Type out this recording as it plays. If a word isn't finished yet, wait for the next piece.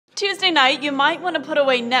Tuesday night, you might want to put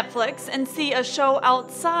away Netflix and see a show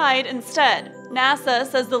outside instead. NASA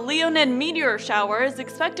says the Leonids Meteor shower is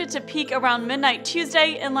expected to peak around midnight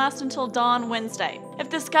Tuesday and last until dawn Wednesday.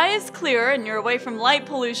 If the sky is clear and you're away from light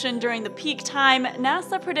pollution during the peak time,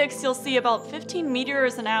 NASA predicts you'll see about 15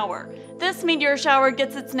 meteors an hour. This meteor shower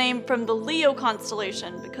gets its name from the Leo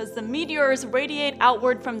constellation because the meteors radiate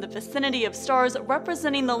outward from the vicinity of stars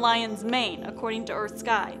representing the lion's mane, according to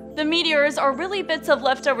EarthSky. The meteors are really bits of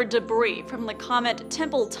leftover debris from the comet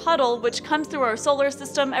Tempel-Tuttle, which comes through our solar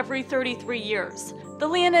system every 33 years. The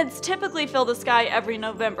Leonids typically fill the sky every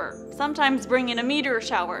November, sometimes bringing a meteor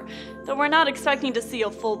shower. Though we're not expecting to see a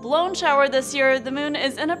full-blown shower this year, the moon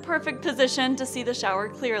is in a perfect position to see the shower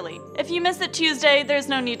clearly. If you miss it Tuesday, there's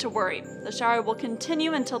no need to worry. The shower will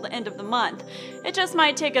continue until the end of the month. It just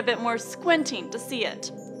might take a bit more squinting to see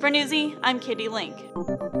it. For Newsy, I'm Katie Link.